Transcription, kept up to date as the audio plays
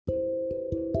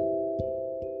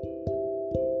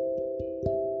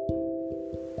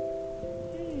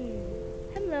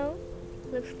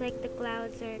Looks like the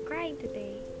clouds are crying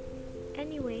today.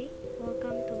 Anyway,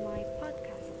 welcome to my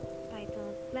podcast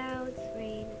titled Clouds,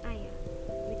 Rain, Aya,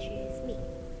 which is me.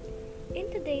 In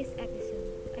today's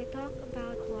episode, I talk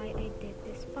about why I did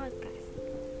this podcast,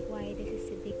 why this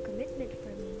is a big commitment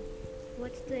for me,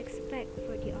 what's to expect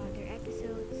for the other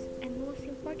episodes, and most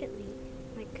importantly,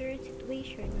 my current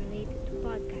situation related to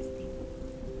podcasting.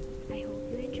 I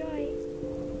hope you enjoy.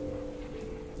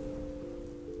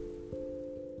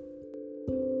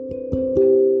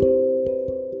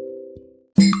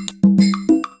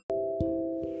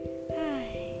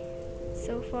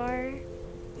 So far,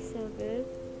 so good.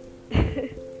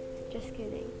 Just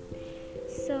kidding.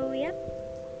 So, yep,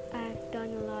 I've done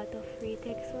a lot of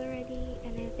retakes already,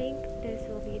 and I think this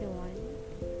will be the one.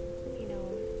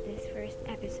 This first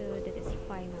episode that is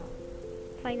final.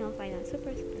 Final,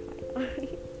 super final.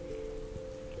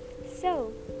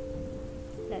 So,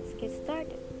 let's get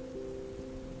started.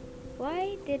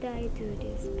 Why did I do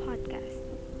this podcast?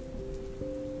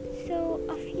 So,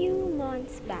 a few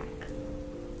months back,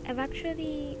 I've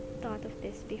actually thought of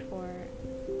this before,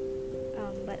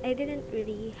 but I didn't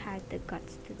really had the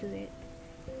guts to do it.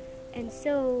 And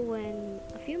so when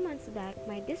a few months back,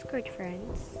 my Discord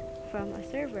friends from a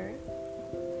server,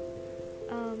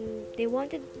 they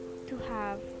wanted to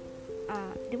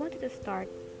start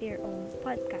their own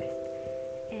podcast,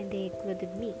 and they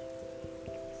included me.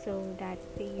 So that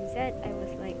being said, I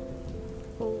was like,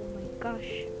 oh my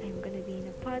gosh, I'm gonna be in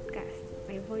a podcast.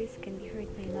 My voice can be heard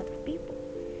by a lot of people.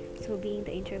 So being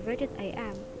the introverted I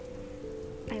am,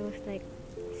 I was like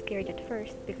scared at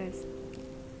first because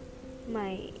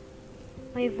my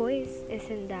voice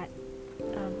isn't that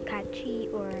catchy,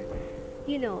 or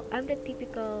I'm the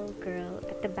typical girl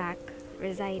at the back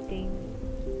reciting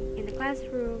in the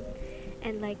classroom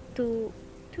and like too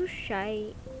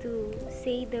shy to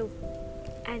say the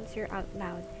answer out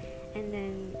loud, and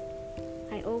then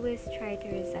I always try to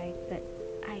recite but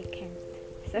I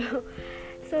can't.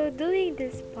 So doing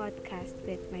this podcast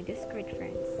with my Discord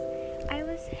friends, I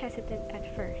was hesitant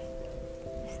at first,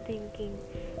 just thinking,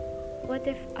 what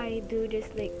if I do this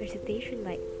like recitation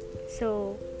like?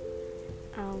 So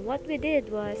what we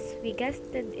did was we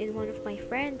guested in one of my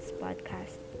friends'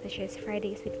 podcasts, which is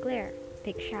Fridays with Claire.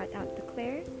 Big shout out to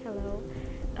Claire. Hello.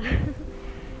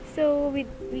 So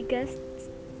we guessed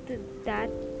that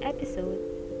episode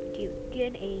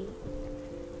Q&A,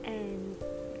 and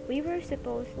we were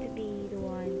supposed to be the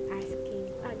one asking.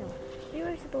 No, we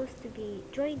were supposed to be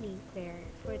joining Claire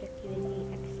for the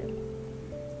Q&A episode,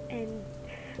 and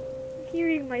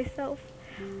hearing myself,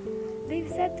 they've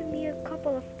said to me a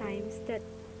couple of times that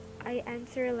I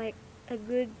answer like a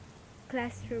good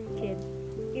classroom kid,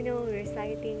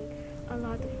 reciting a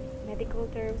lot of medical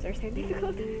terms or scientific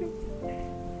terms.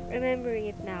 Remembering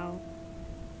it now,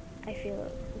 I feel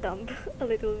dumb a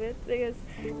little bit because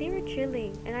they were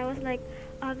chilling, and I was like,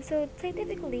 so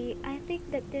scientifically, I think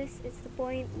that this is the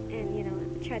point,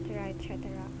 and etc., etc.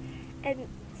 And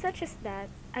such as that,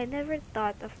 I never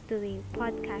thought of doing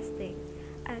podcasting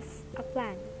as a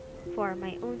plan for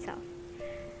my own self.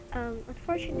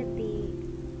 Unfortunately,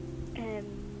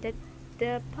 that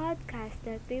the podcast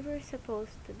that we were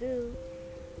supposed to do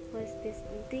was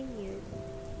discontinued,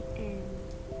 and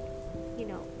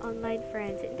online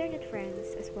friends, internet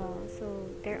friends as well. So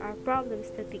there are problems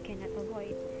that we cannot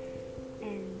avoid,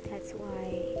 and that's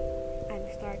why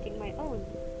I'm starting my own,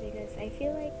 because I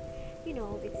feel like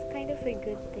it's kind of a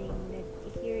good thing that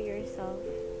you hear yourself.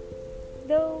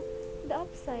 Though the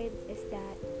upside is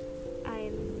that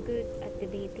I'm good at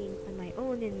debating on my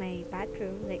own in my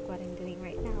bathroom, like what I'm doing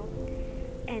right now,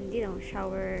 and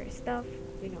shower stuff,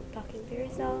 talking to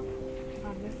yourself,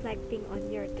 reflecting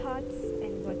on your thoughts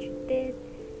and what you did,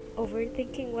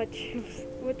 overthinking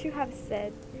what you have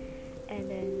said, and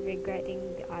then regretting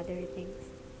the other things.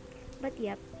 But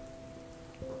yep,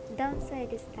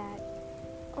 downside is that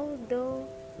although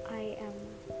I am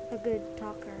a good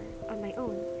talker on my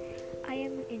own, I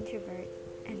am an introvert,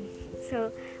 and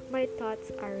so my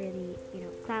thoughts are really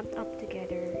clamped up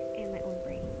together in my own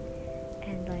brain,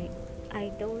 and like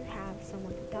I don't have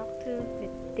someone to talk to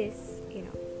with this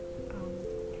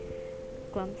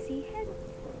clumsy head.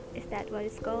 Is that what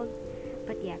it's called?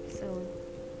 But yeah, so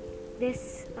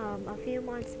this a few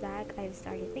months back I've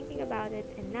started thinking about it,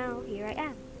 and now here I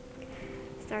am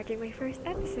starting my first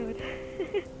episode.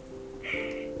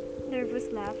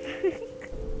 Nervous laugh.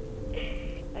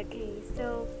 Okay,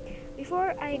 so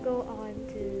before I go on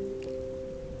to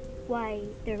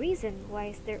what's the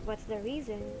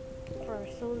reason for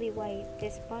solely why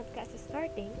this podcast is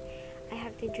starting, I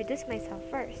have to introduce myself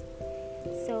first.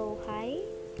 So hi,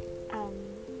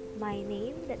 my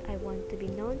name that I want to be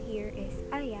known here is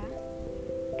Aya,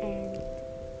 and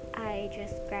I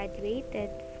just graduated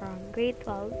from grade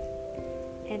 12,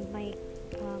 and my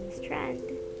strand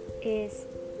is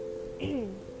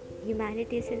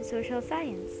humanities and social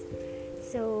science.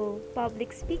 So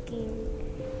public speaking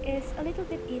is a little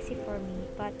bit easy for me,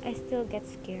 but I still get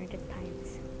scared at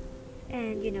times.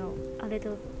 And a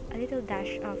little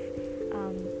dash of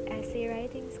essay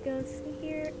writing skills in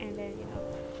here, and then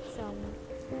some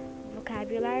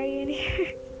vocabulary in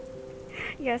here.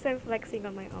 Yes, I'm flexing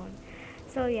on my own.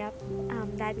 So yeah,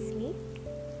 that's me.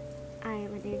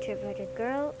 I'm an introverted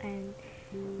girl, and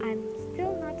I'm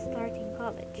still not starting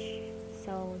college.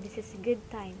 So this is a good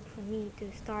time for me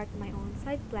to start my own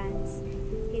side plans,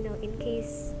 in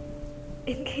case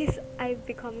in case I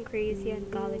become crazy in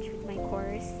college with my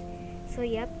course. So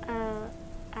yep,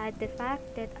 add the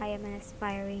fact that I am an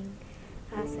aspiring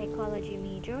psychology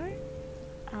major.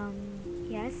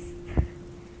 Yes,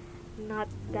 not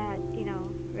that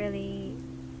really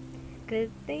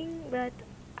good thing, but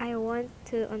I want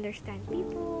to understand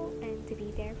people and to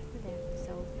be there for them.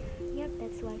 So yep,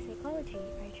 that's why psychology.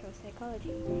 I chose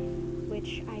psychology,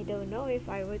 which I don't know if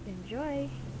I would enjoy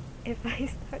if I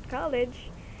start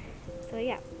college. So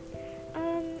yeah.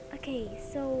 Okay,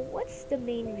 so what's the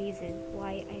main reason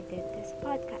why I did this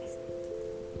podcast?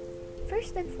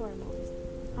 First and foremost,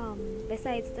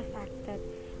 besides the fact that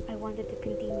I wanted to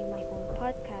continue my own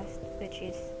podcast,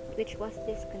 which was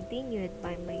discontinued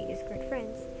by my Discord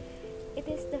friends, it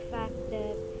is the fact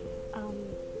that um,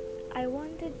 I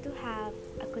wanted to have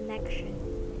a connection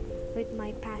with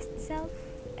my past self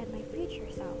and my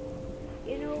future self.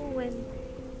 You know when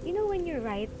when you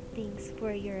write things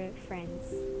for your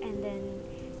friends, and then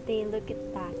they look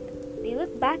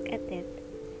back at it,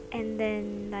 and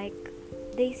then like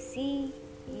they see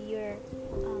your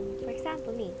for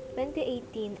example, me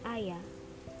 2018 Aya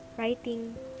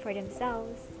writing for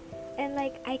themselves, and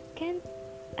like I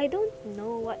don't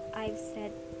know what I've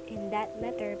said in that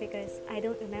letter because I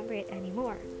don't remember it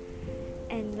anymore.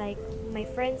 And like my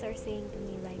friends are saying to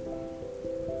me like,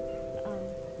 um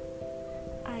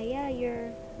Aya,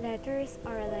 your letters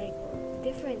are like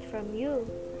different from you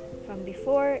from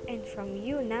before and from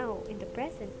you now in the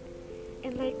present.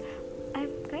 And like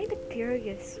I'm kind of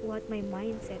curious what my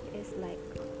mindset is like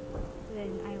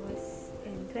when I was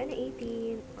in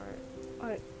 2018,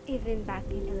 or even back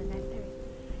in elementary,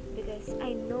 because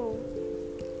I know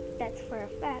that's for a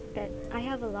fact that I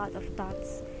have a lot of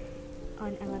thoughts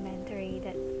on elementary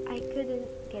that I couldn't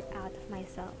get out of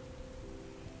myself.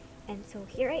 And so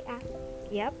here I am.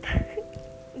 Yep.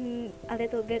 A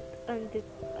little bit on the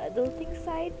adulting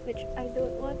side, which I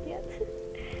don't want yet.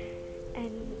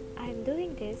 And I'm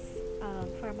doing this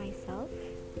for myself.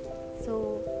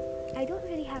 So I don't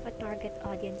really have a target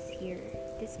audience here.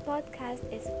 This podcast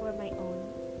is for my own.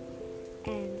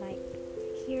 And like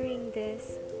hearing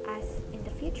this as in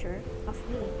the future of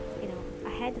me,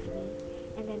 ahead of me,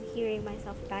 and then hearing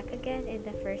myself back again in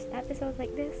the first episode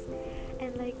like this,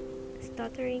 and like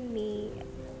stuttering me,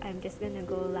 I'm just gonna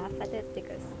go laugh at it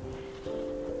because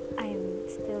I'm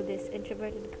still this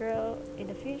introverted girl in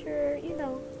the future,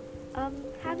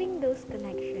 having those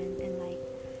connections and like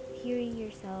hearing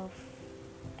yourself,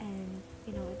 and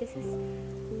this is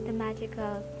the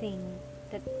magical thing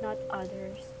that not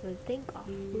others will think of.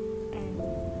 And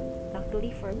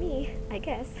luckily for me, I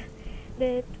guess,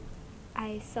 that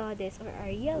I saw this, or I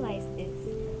realized this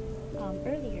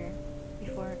earlier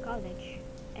before college,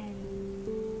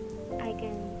 and I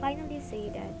can finally say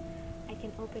that I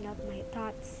can open up my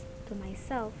thoughts to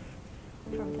myself,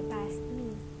 from the past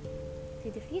me to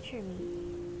the future me.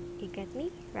 You get me?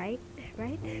 Right?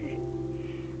 Right?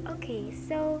 Okay,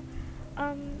 so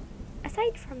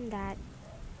aside from that,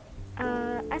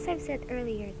 as I've said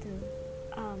earlier too,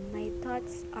 my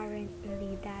thoughts aren't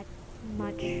really that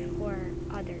much for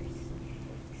others.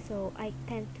 So I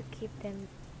tend to keep them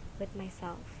with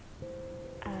myself.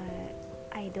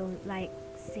 I don't like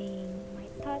saying my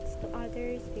thoughts to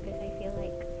others because I feel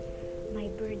like my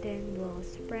burden will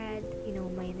spread,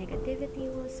 my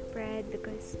negativity will spread,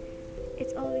 because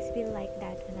it's always been like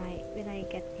that when I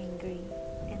get angry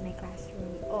in my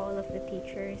classroom. All of the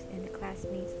teachers and the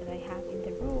classmates that I have in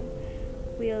the room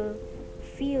will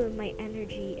feel my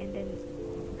energy, and then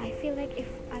I feel like if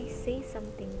I say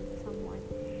something to someone,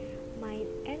 my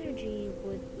energy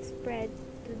would spread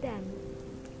to them,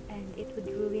 and it would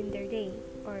ruin their day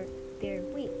or their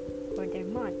week or their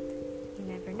month. You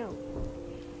never know.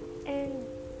 And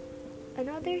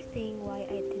another thing why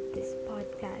I did this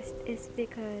podcast is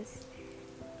because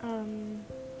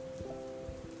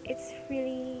it's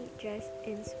really just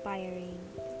inspiring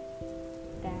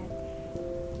that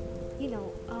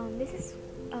this is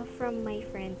from my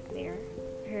friend Claire.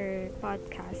 her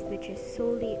podcast, which is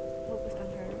solely focused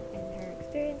on her and her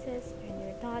experiences and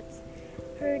her thoughts,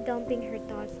 her dumping her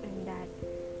thoughts in that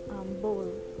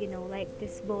bowl, like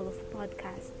this bowl of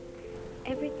podcast.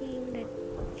 Everything that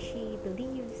she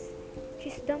believes,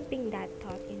 she's dumping that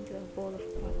thought into a bowl of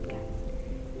podcast.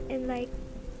 And like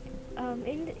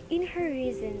in her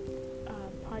recent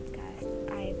podcast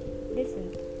I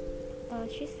listened,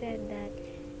 she said that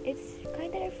it's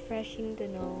kind of refreshing to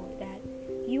know that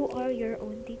you are your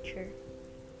own teacher.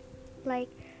 Like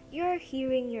you're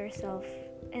hearing yourself,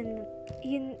 and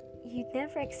you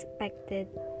never expected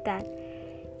that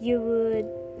you would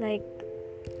like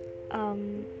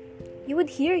you would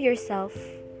hear yourself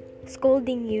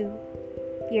scolding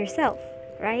yourself,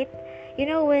 right?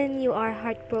 When you are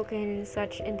heartbroken and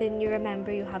such, and then you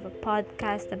remember you have a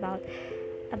podcast about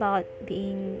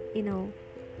being,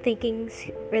 thinking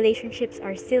relationships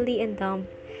are silly and dumb.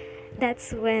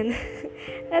 That's when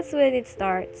that's when it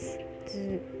starts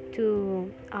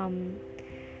to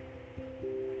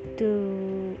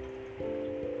to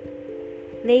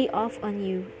lay off on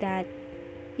you that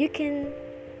you can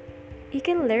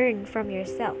learn from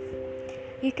yourself.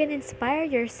 You can inspire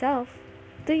yourself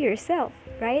to yourself,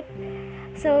 right?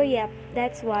 So yeah,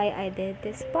 that's why I did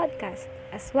this podcast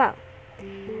as well.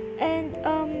 And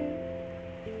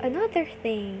another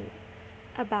thing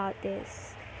about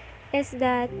this is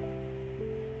that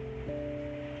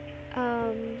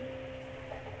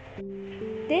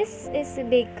this is a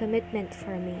big commitment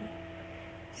for me.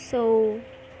 So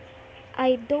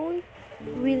I don't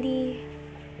really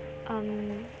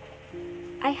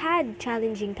I had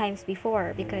challenging times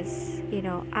before because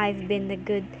I've been a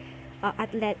good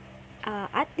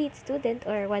athlete student,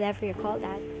 or whatever you call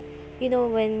that.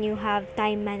 When you have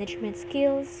time management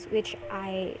skills, which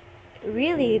I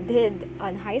really did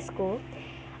on high school.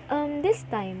 This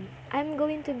time I'm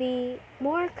going to be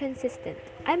more consistent.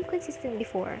 I'm consistent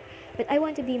before, but I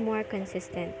want to be more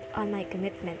consistent on my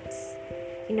commitments.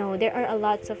 There are a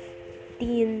lots of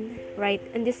teen, right,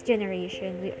 in this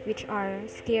generation which are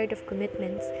scared of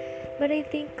commitments, but I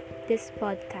think this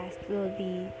podcast will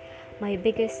be my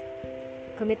biggest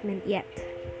commitment yet.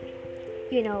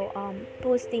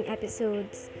 Posting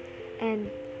episodes, and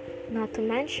not to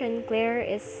mention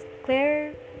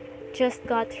Claire just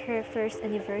got her first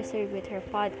anniversary with her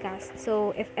podcast.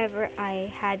 So if ever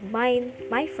I had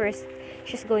my first,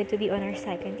 she's going to be on her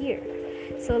second year.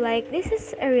 So like this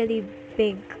is a really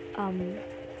big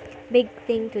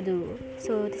thing to do.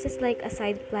 So this is like a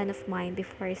side plan of mine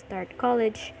before I start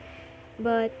college.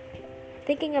 But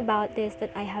thinking about this,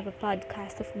 that I have a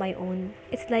podcast of my own,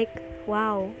 it's like,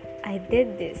 wow, I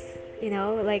did this.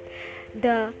 Like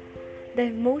the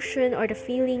emotion or the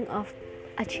feeling of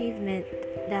achievement,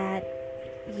 that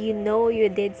you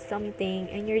did something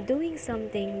and you're doing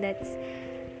something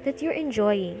that you're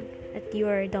enjoying, that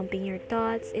you're dumping your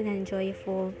thoughts in an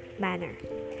enjoyable manner.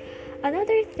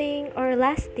 Another thing, or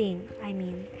last thing I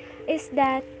mean, is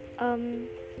that to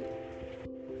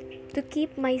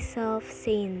keep myself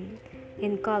sane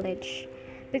in college,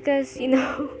 because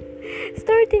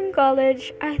starting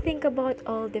college, I think about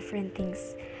all different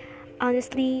things.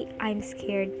 Honestly, I'm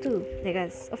scared too,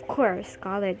 because of course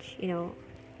college,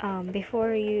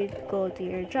 before you go to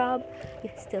your job, you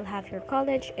still have your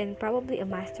college and probably a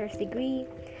master's degree.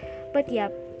 But yeah,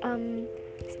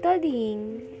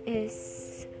 studying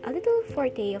is a little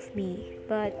forte of me,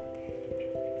 but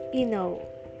you know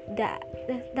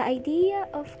the idea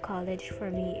of college for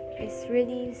me is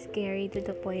really scary, to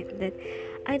the point that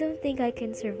I don't think I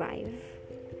can survive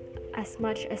as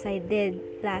much as I did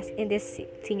last in this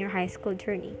senior high school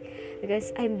journey,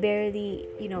 because I'm barely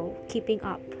keeping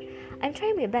up. I'm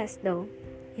trying my best though,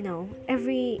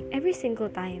 every single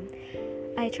time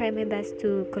I try my best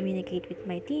to communicate with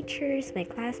my teachers, my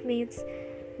classmates,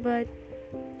 but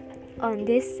on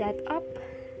this setup,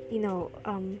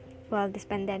 while this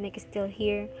pandemic is still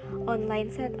here,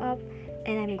 online setup,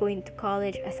 and I'm going to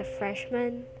college as a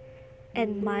freshman,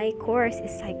 and my course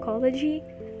is psychology.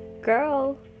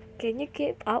 Girl, can you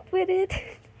keep up with it?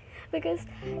 Because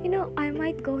I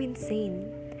might go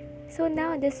insane. So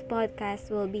now this podcast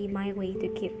will be my way to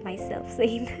keep myself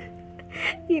sane.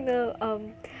 you know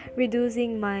um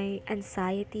Reducing my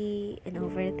anxiety and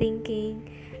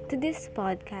overthinking to this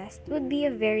podcast would be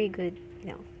a very good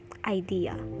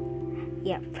idea.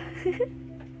 Yep.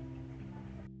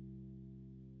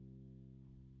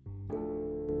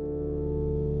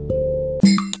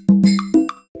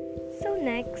 So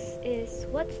next is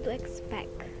what's to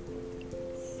expect.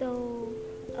 So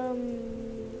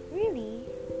really,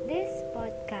 this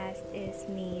podcast is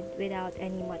made without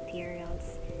any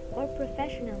materials or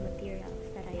professional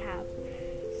materials that I have.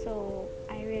 So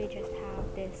I really just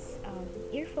have this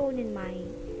earphone in my,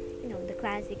 the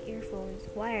classic earphones,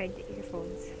 wired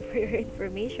earphones. For your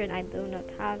information, I do not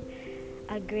have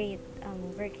a great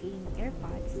working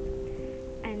AirPods,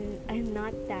 and I'm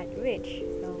not that rich.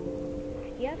 So,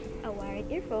 yep, a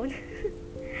wired earphone.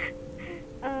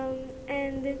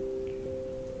 And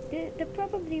the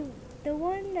probably the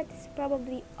one that is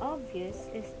probably obvious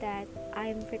is that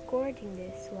I'm recording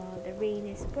this while the rain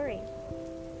is pouring.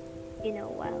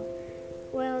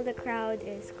 While the crowd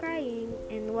is crying,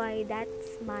 and why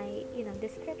that's my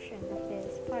description of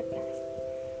this podcast.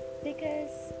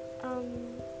 Because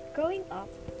growing up,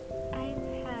 I've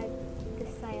had the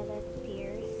silent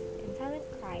tears and silent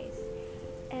cries,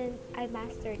 and I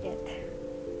mastered it.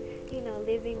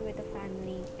 Living with a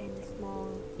family in a small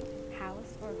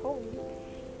house or home,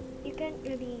 you can't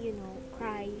really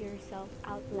cry yourself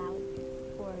out loud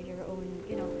for your own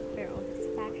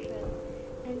satisfaction.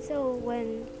 And so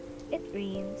when it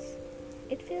rains,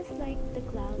 it feels like the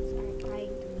clouds are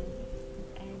crying to me,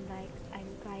 and like I'm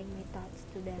crying my thoughts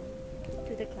to them,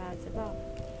 to the clouds above.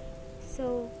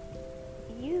 So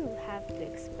you have to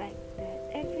expect that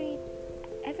every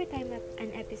time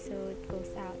an episode goes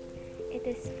out, it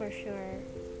is for sure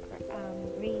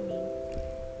raining.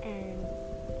 And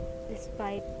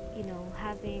despite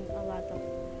having a lot of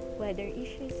weather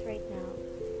issues right now,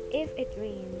 if it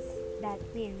rains, that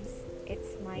means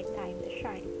it's my time to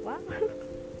shine. Wow,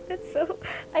 that's so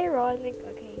ironic.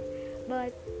 Okay,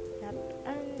 but yep,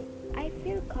 I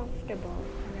feel comfortable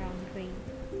around rain.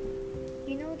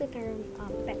 The term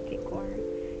petrichor,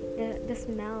 the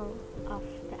smell of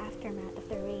the aftermath of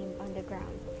the rain on the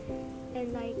ground,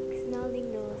 and like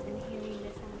smelling those and hearing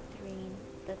the sound of the rain,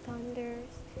 the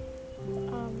thunders.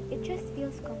 It just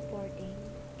feels comforting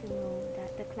to know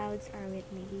that the clouds are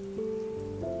with me.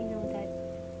 That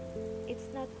it's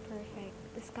not perfect.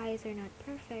 The skies are not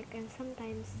perfect, and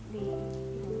sometimes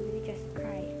we just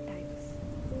cry at times.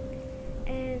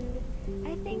 And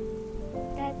I think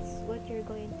that's what you're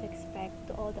going to expect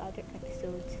to all the other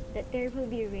episodes. That there will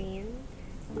be rain,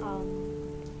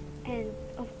 and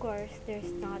of course,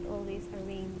 there's not always a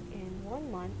rain in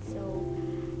 1 month, so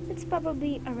it's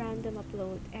probably a random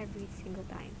upload every single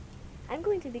time. I'm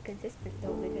going to be consistent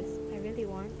though, because I really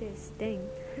want this thing.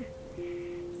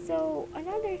 So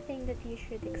another thing that you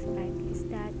should expect is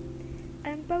that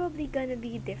I'm probably gonna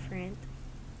be different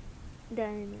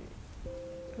than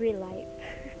real life.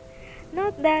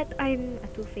 Not that I'm a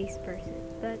two-faced person,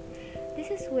 but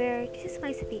this is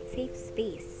my safe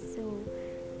space. So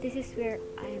this is where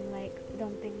I'm like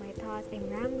dumping my thoughts, I'm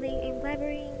rambling, I'm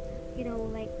blabbering,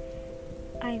 like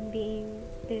I'm being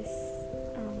this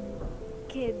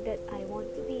kid that I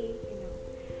want to be,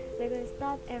 because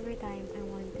not every time I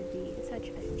want to be such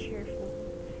as cheerful.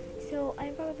 So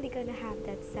I'm probably gonna have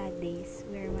that sad days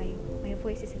where my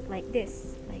voice isn't like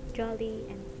this, like jolly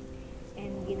and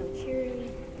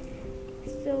cheery.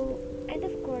 So, and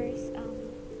of course,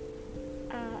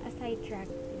 a sidetrack,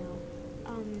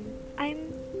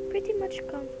 I'm pretty much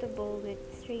comfortable with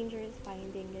strangers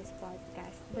finding this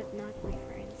podcast, but not my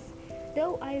friends.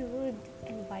 Though I would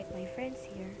invite my friends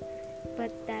here,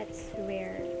 but that's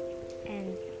rare,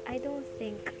 and I don't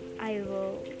think I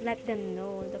will let them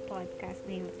know the podcast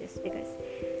name of this, because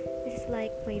this is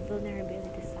like my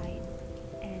vulnerability side.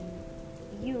 And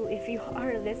if you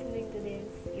are listening to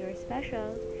this, you're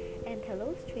special. And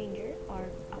hello, stranger or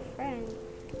a friend,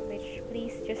 which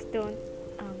please just don't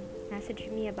message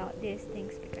me about these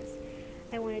things, because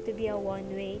I want it to be a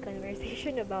one-way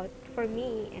conversation about for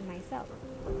me and myself.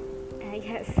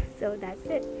 Yes, so that's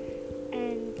it.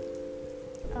 And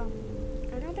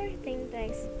another thing to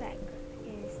expect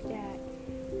is that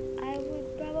I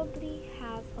would probably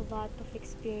have a lot of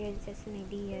experiences and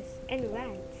ideas and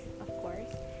rants, of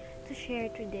course, to share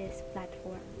to this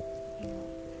platform.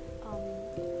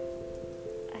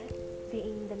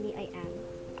 Being the me I am,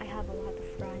 I have a lot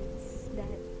of rants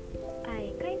that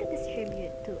I kind of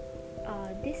distribute to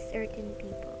these certain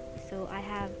people. So I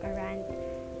have a rant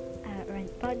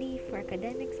buddy for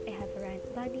academics, I have a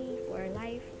rant buddy for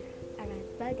life, a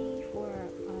rant buddy for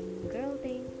girl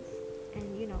things, and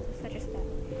such as that.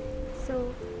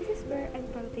 So this is where I'm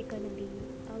probably gonna be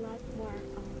a lot more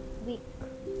weak.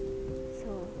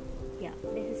 So yeah,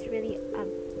 this is really a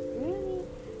really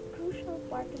crucial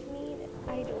part of me that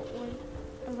I don't want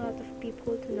a lot of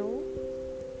people to know.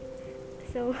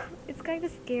 So it's kind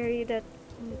of scary that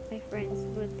my friends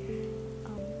would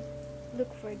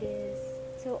look for this.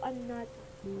 So I'm not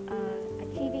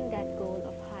achieving that goal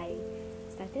of high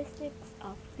statistics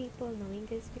of people knowing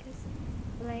this, because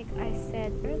like I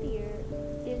said earlier,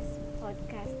 this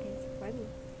podcast is for me.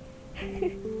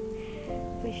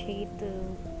 We cliche to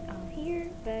hear,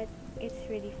 but it's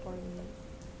really for me,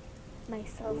 my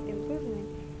self improvement.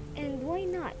 And why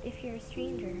not? If you're a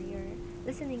stranger, you're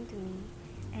listening to me,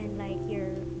 and like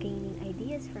you're gaining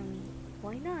ideas from me,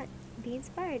 why not be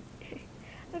inspired?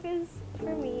 Because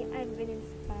for me, I've been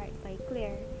inspired by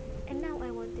Claire, and now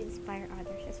I want to inspire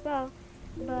others as well.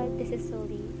 But this is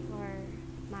solely for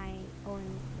my own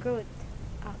growth,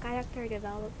 character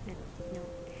development, you know.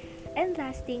 And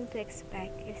last thing to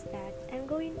expect is that I'm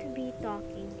going to be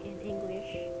talking in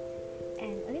English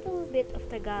and a little bit of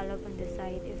Tagalog on the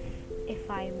side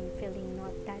if I'm feeling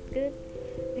not that good,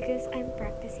 because I'm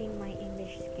practicing my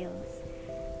English skills,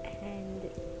 and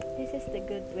this is the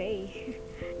good way.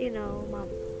 Mom,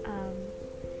 um,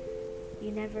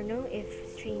 you never know if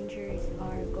strangers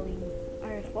are going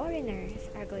or foreigners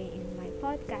are going in my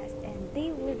podcast and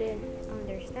they wouldn't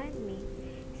understand me.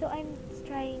 So I'm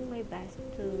trying my best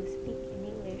to speak in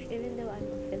English even though I'm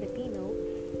a Filipino.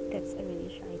 That's a really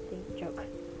shy thing joke.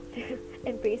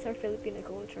 Embrace our Filipino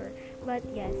culture. But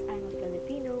yes, I'm a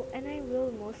Filipino and I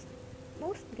will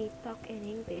mostly talk in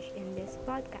English in this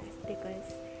podcast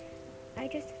because I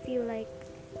just feel like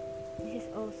this is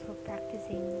also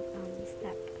practicing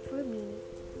step for me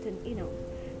to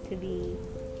to be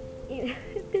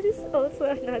this is also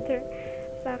another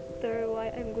factor why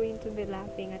I'm going to be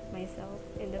laughing at myself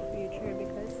in the future,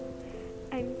 because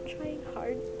I'm trying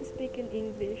hard to speak in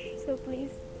English. So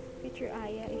please, future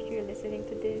Aya, if you're listening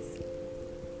to this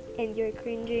and you're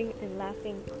cringing and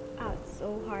laughing out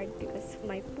so hard because of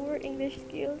my poor English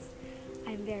skills,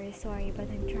 I'm very sorry, but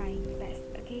I'm trying my best,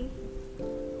 okay?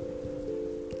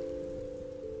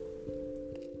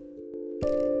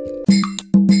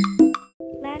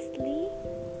 Lastly,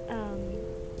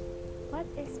 what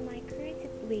is my current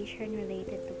situation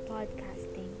related to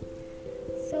podcasting?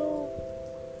 So,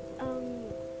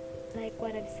 like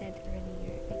what I've said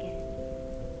earlier, again,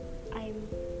 I'm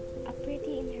a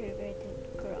pretty introverted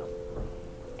girl,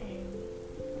 and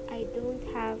I don't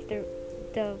have the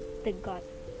gut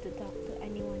to talk to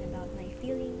anyone about my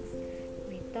feelings,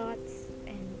 my thoughts,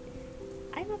 and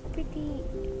I'm a pretty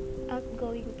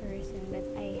outgoing person, but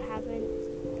I haven't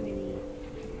really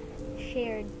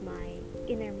shared my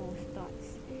innermost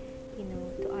thoughts,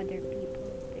 to other people,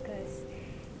 because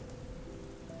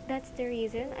that's the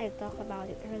reason I talked about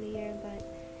it earlier. But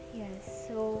yes,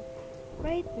 so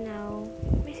right now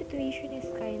my situation is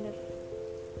kind of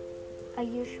a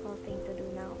usual thing to do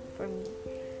now for me,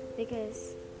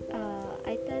 because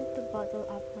I tend to bottle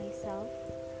up myself.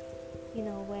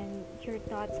 When your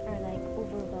thoughts are like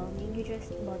overwhelming, you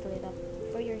just bottle it up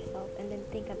for yourself and then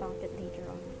think about it later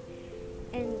on.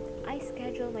 And I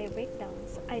schedule my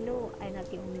breakdowns. I know I'm not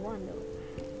the only one though,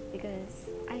 because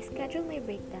I schedule my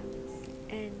breakdowns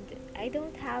and I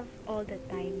don't have all the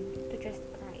time to just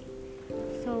cry.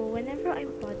 So whenever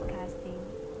I'm podcasting,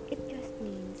 it just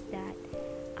means that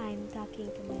I'm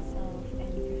talking to myself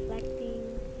and reflecting,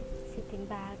 sitting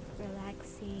back,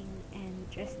 relaxing, and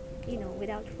just,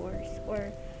 without force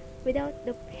or without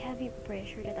the heavy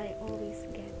pressure that I always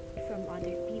get from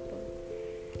other people.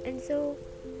 And so,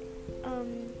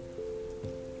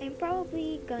 I'm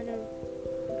probably gonna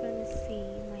see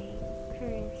my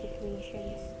current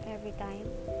situations every time,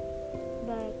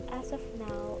 but as of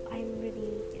now, I'm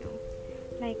really,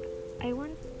 like, I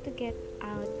want to get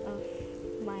out of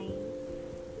my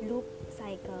loop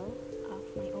cycle of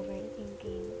my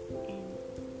overthinking, and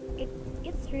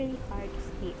it's really hard to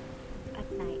sleep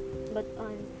at night, but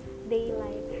on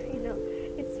daylight,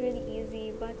 it's really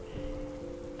easy. But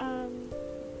um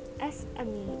as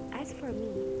for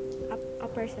me, a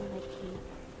person like me,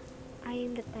 I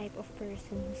am the type of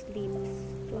person who sleeps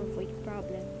to avoid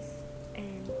problems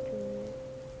and to,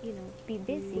 be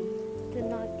busy, to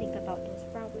not think about those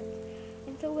problems.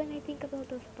 And so when I think about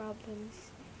those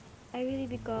problems, I really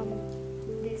become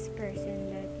this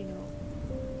person that,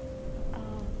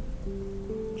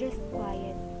 just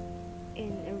quiet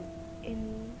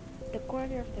in the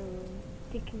corner of the room,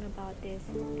 thinking about this,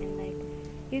 and like,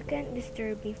 you can't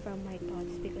disturb me from my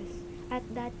thoughts, because at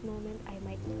that moment I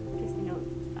might just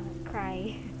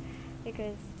cry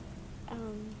because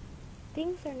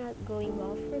things are not going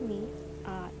well for me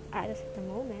at the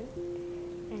moment,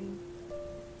 and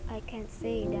I can't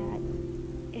say that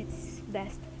it's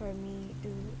best for me to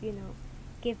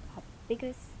give up,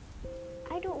 because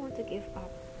I don't want to give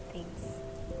up things,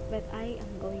 but I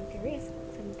am going to risk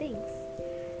some things.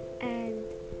 And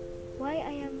why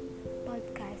I am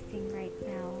podcasting right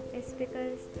now is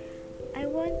because I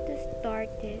want to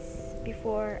start this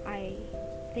before I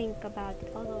think about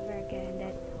it all over again,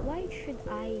 that why should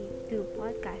I do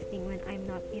podcasting when I'm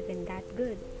not even that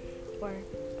good, or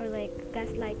like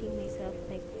gaslighting myself,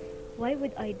 like, why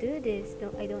would I do this? No,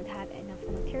 I don't have enough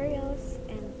materials,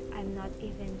 and I'm not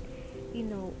even,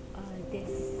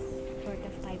 this sort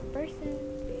of type person.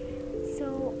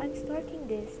 So I'm starting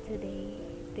this today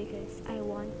because I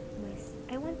want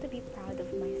to be proud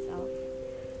of myself.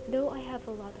 Though I have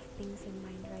a lot of things in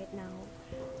mind right now,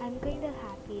 I'm kind of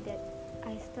happy that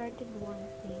I started one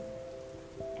thing,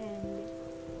 and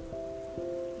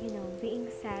being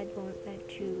sad won't make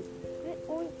you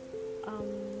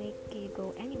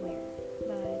go anywhere.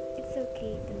 But it's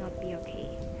okay to not be okay.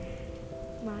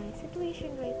 My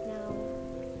situation right now,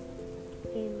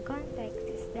 in context,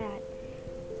 is that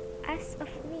as of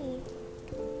me,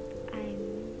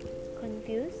 I'm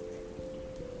confused.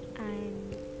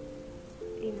 I'm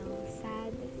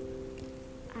sad.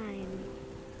 I'm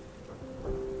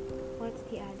what's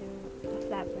the other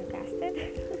flabbergasted.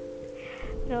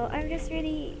 No, I'm just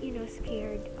really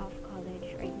scared of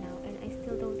college right now, and I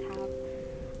still don't have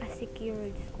a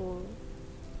secured school.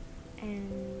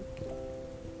 And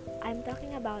I'm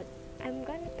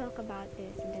gonna talk about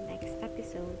this in the next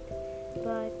episode,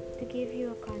 but to give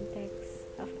you a context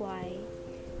of why,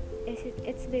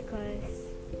 it's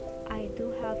because I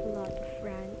do have a lot of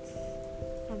rants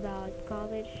about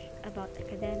college, about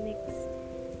academics,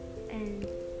 and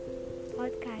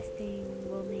podcasting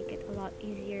will make it a lot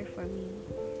easier for me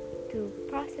to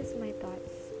process my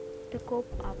thoughts, to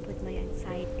cope up with my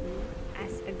anxiety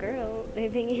as a girl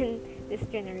living in this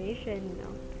generation.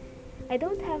 I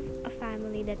don't have a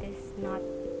family that is not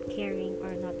caring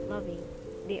or not loving.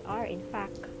 They are, in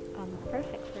fact,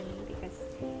 perfect for me because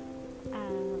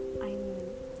I'm,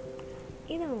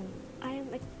 you know,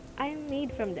 I'm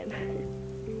made from them.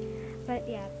 But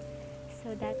yeah,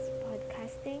 so that's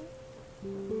podcasting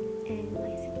and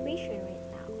my situation right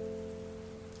now.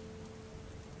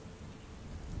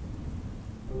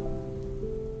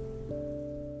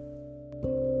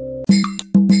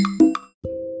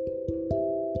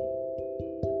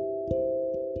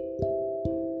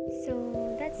 So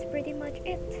that's pretty much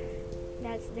it.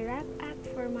 That's the wrap act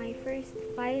for my first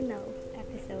final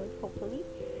episode, hopefully.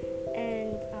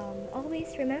 And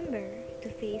always remember to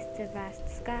face the vast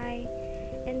sky,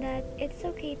 and that it's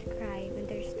okay to cry when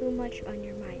there's too much on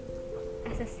your mind.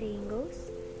 As the saying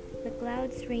goes, the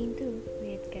clouds rain too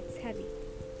when it gets heavy,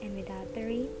 and without the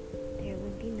rain, there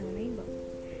would be no rainbow.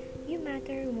 You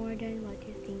matter more than what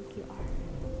you think you are.